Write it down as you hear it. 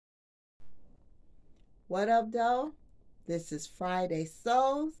What up, though? This is Friday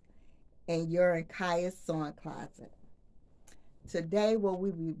Souls, and you're in Kaya's Sewing Closet. Today, what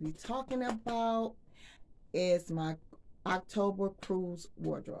we will be talking about is my October cruise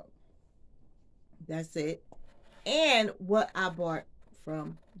wardrobe. That's it. And what I bought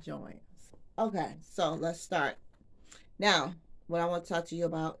from Joann's. Okay, so let's start. Now, what I want to talk to you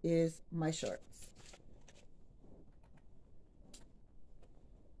about is my shorts.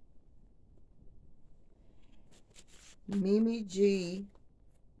 Mimi G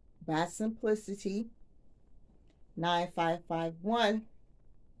by Simplicity 9551,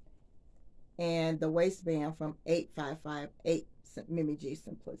 and the waistband from 8558 Mimi G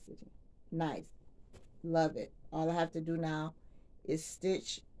Simplicity. Nice. Love it. All I have to do now is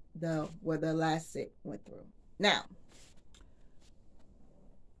stitch where the elastic went through. Now,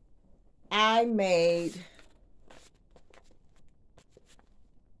 I made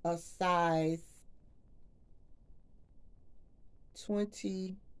a size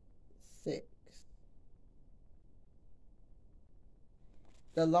 26.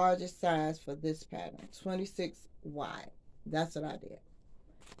 The largest size for this pattern, 26 wide. That's what I did.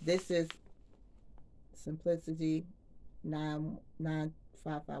 This is Simplicity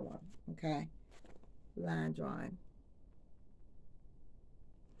 9551. Okay, line drawing.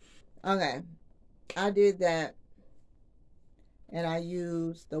 Okay, I did that, and I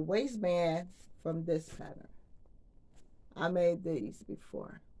used the waistband from this pattern. I made these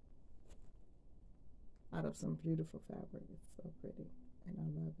before out of some beautiful fabric. It's so pretty, and I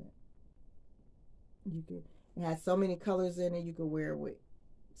love it. It has so many colors in it. You can wear it with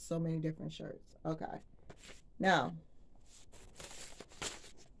so many different shirts. Okay, now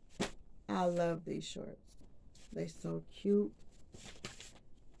I love these shorts. They're so cute.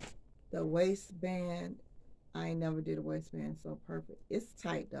 The waistband, I ain't never did a waistband so perfect. It's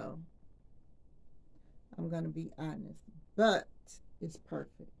tight though, I'm gonna be honest, but it's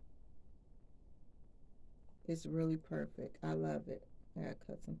perfect. It's really perfect. I love it. I gotta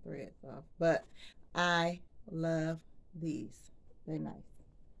cut some threads off, but I love these. They're nice.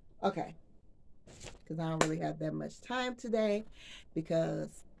 Okay, because I don't really have that much time today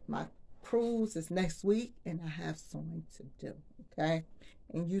because my cruise is next week and I have sewing to do, okay,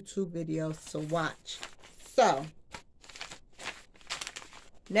 and YouTube videos to watch. So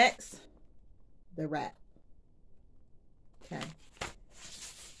next, the wrap. Okay,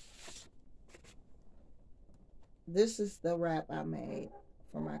 this is the wrap I made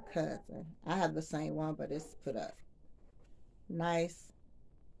for my cousin. I have the same one, but it's put up. Nice,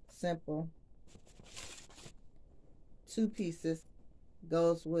 simple, 2 pieces.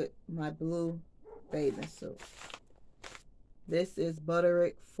 Goes with my blue bathing suit. This is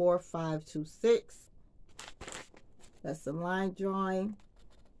Butterick 4526. That's the line drawing.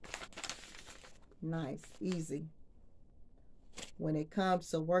 Nice, easy. When it comes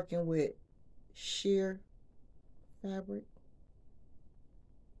to working with sheer fabric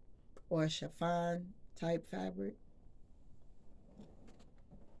or chiffon type fabric,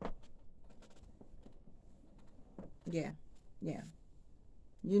 yeah,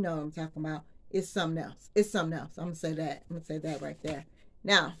 you know what I'm talking about. It's something else. It's something else. I'm gonna say that. I'm gonna say that right there.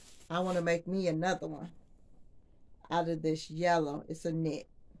 Now, I want to make me another one out of this yellow. It's a knit.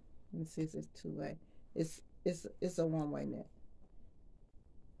 Let me see if it's 2-way. It's a 1-way knit.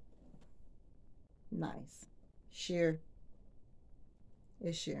 Nice. Sheer.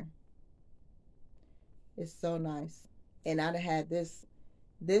 It's sheer. It's so nice. And I'd had this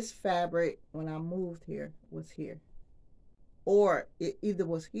fabric when I moved here was here. Or it either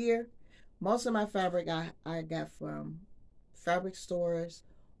was here. Most of my fabric I got from fabric stores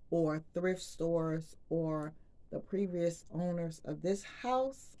or thrift stores or the previous owners of this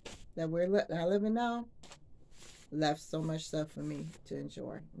house that I live in now left so much stuff for me to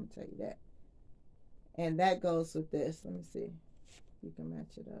enjoy. Let me tell you that. And that goes with this. Let me see if you can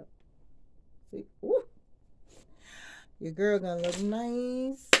match it up. See, ooh, your girl gonna look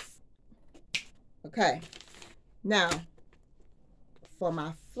nice. Okay, now for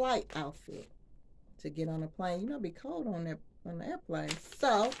my flight outfit to get on a plane. You know, it'd be cold on the airplane.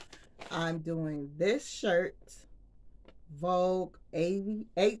 So I'm doing this shirt, Vogue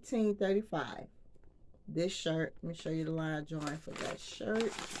 1835. This shirt, let me show you the line drawing for that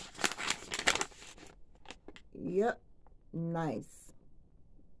shirt. Yep, nice.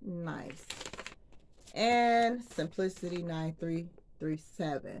 And Simplicity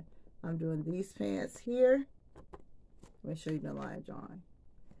 9337. I'm doing these pants here. Let me show you the line drawing.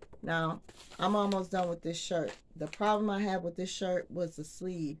 Now, I'm almost done with this shirt. The problem I had with this shirt was the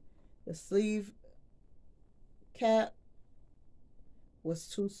sleeve. The sleeve cap was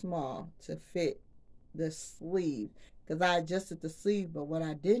too small to fit the sleeve, because I adjusted the sleeve, but what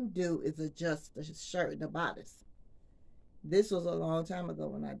I didn't do is adjust the shirt and the bodice. This was a long time ago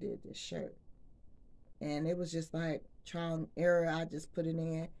when I did this shirt, and it was just like trial and error. I just put it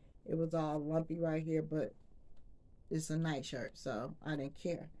in. It was all lumpy right here, but it's a night shirt, so I didn't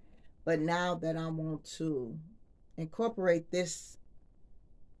care. But now that I want to incorporate this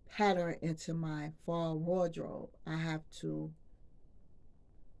pattern into my fall wardrobe, I have to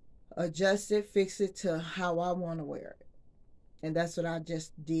adjust it, fix it to how I want to wear it. And that's what I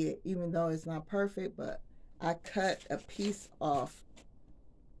just did, even though it's not perfect, but I cut a piece off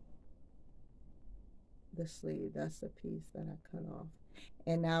the sleeve. That's the piece that I cut off.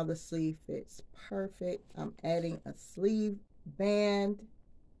 And now the sleeve fits perfect. I'm adding a sleeve band.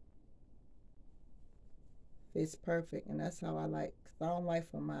 Fits perfect, and that's how I like, because I don't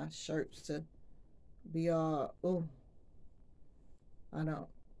like for my shirts to be all, ooh, I don't.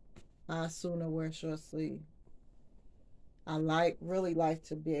 I sooner wear short sleeve. I really like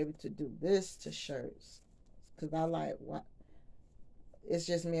to be able to do this to shirts, because I like what. It's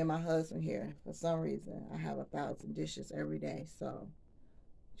just me and my husband here. For some reason, I have 1,000 dishes every day, so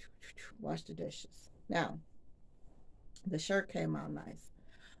wash the dishes. Now, the shirt came out nice.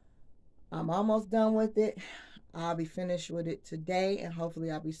 I'm almost done with it. I'll be finished with it today, and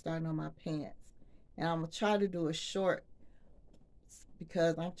hopefully I'll be starting on my pants. And I'm going to try to do a short,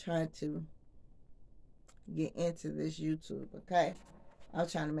 because I'm trying to get into this YouTube, okay? I'm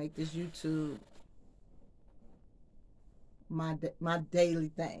trying to make this YouTube my daily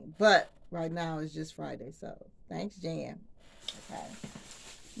thing. But right now it's just Friday, so thanks, Jan. Okay.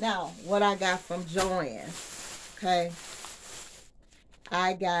 Now, what I got from Joanns, okay?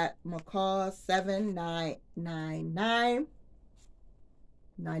 I got McCall 7.99,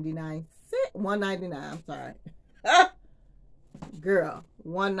 99 cents, 1.99. I'm sorry, girl,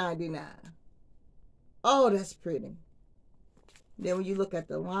 1.99. Oh, that's pretty. Then when you look at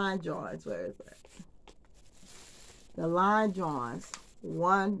the line drawings, where is that? The line drawings,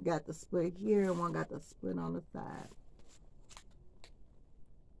 one got the split here, and one got the split on the side.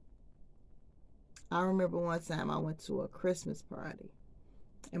 I remember one time I went to a Christmas party,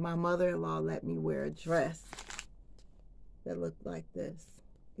 and my mother-in-law let me wear a dress that looked like this.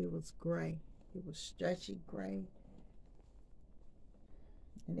 It was gray. It was stretchy gray.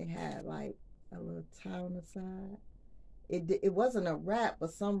 And it had like a little tie on the side. It wasn't a wrap,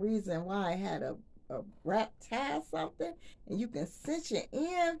 but some reason why it had a wrap tie or something. And you can cinch it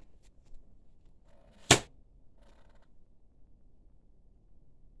in.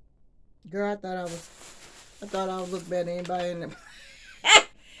 Girl, I thought I would look better than anybody in the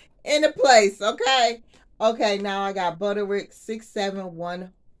in the place, okay? Okay, now I got Butterick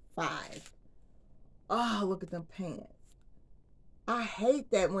 6715. Oh, look at them pants. I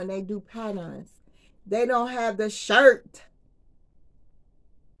hate that when they do patterns. They don't have the shirt.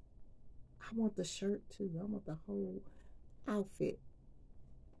 I want the shirt too. I want the whole outfit.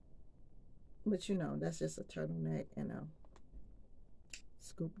 But you know, that's just a turtleneck and a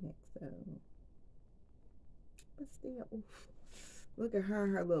scoop neck. So. But still, oof. Look at her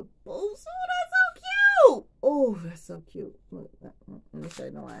and her little boobs. Oh, that's so cute. Oh, that's so cute. Look, let me show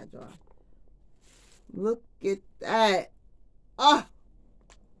you no eye draw. Look at that. Oh,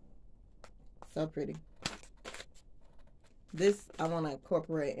 so pretty. This I want to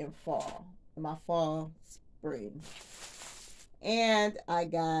incorporate in fall, in my fall spring. And I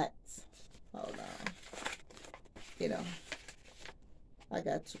got, hold on, you know, I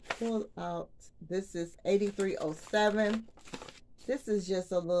got to pull out, this is 8307. This is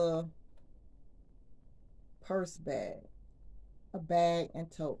just a little purse bag. A bag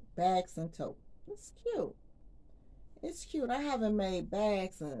and tote. Bags and tote. It's cute. It's cute. I haven't made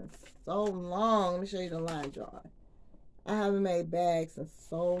bags in so long. Let me show you the line drawing. I haven't made bags in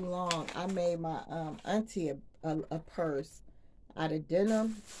so long. I made my auntie a purse out of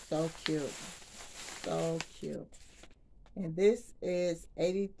denim. So cute. So cute. And this is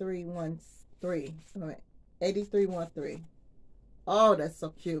 8313. 8313. Oh, that's so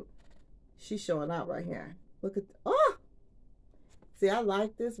cute. She's showing out right here. Look at, oh! See, I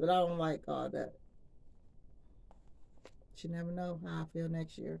like this, but I don't like all that. You never know how I feel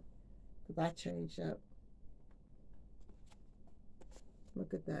next year, because I change up.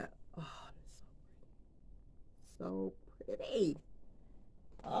 Look at that. Oh, that's so pretty.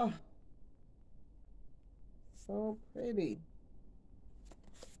 So pretty. Oh, so pretty.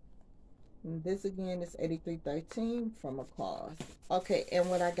 And this again is 8313 from a cause. Okay, and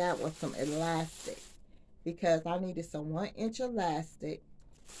what I got was some elastic, because I needed some 1-inch elastic.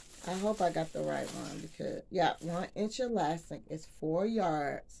 I hope I got the right one, because yeah, 1-inch elastic is 4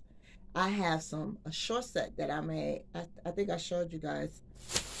 yards. I have a short set that I made. I think I showed you guys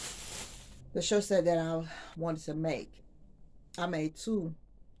the short set that I wanted to make. I made two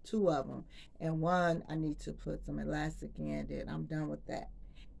of them, and one I need to put some elastic in. Then I'm done with that.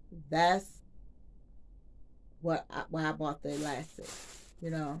 That's why I bought the elastic.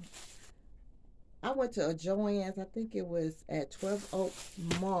 You know, I went to a Joann's. I think it was at 12 Oaks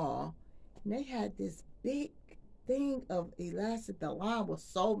Mall, and they had this big thing of elastic. The line was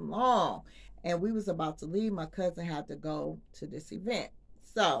so long, and we was about to leave. My cousin had to go to this event,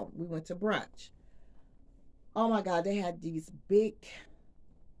 so we went to brunch. Oh my God, they had these big,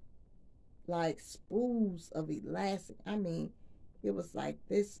 like, spools of elastic. I mean, it was like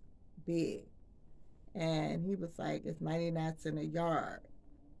this big. And he was like, it's 99 cents a yard.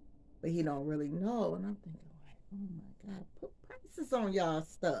 But he don't really know. And I'm thinking, like, oh my God, put prices on y'all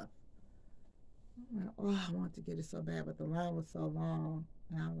stuff. I'm like, oh, I want to get it so bad, but the line was so long.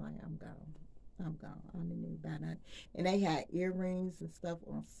 And I'm like, I'm gone. I'm gone. I didn't even buy that. And they had earrings and stuff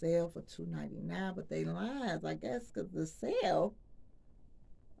on sale for $2.99, but they lines, I guess, because the sale,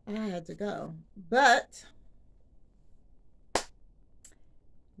 I had to go. But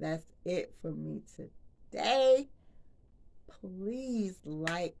that's it for me today. Please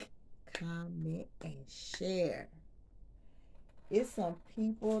like, comment, and share. It's some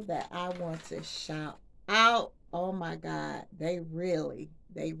people that I want to shout out. Oh my God, they really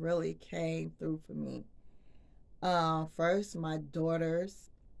came through for me. First, my daughters,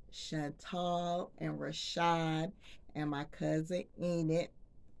 Chantal and Rashad, and my cousin Enid.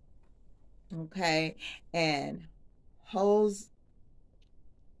 Okay, and I'm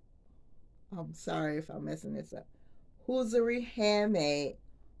sorry if I'm messing this up. Hosiery Handmade,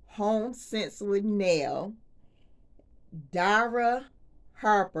 Home Sense with Nail, Dara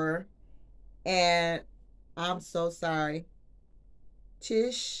Harper, and I'm so sorry,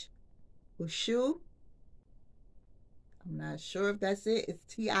 Tish Ushu. I'm not sure if that's it. It's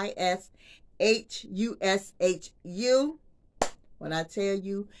TISHUSHU. When I tell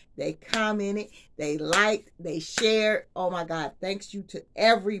you, they commented, they liked, they shared. Oh my God, thanks to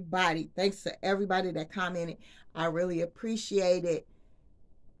everybody. Thanks to everybody that commented. I really appreciate it.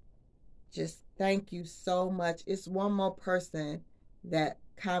 Just thank you so much. It's one more person that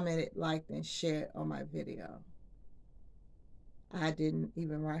commented, liked, and shared on my video. I didn't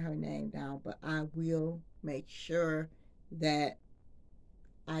even write her name down, but I will make sure that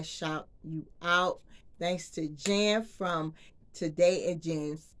I shout you out. Thanks to Jan from Today and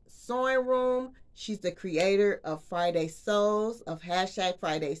Jen's Sewing Room. She's the creator of Friday Souls, of hashtag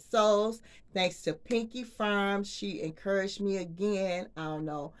Friday Souls. Thanks to Pinky Farms. She encouraged me again. I don't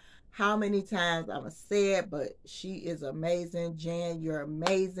know how many times I'm going to say it, but she is amazing. Jan, you're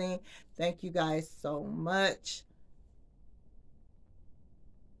amazing. Thank you guys so much.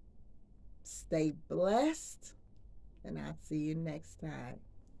 Stay blessed, and I'll see you next time.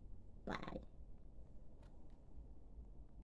 Bye.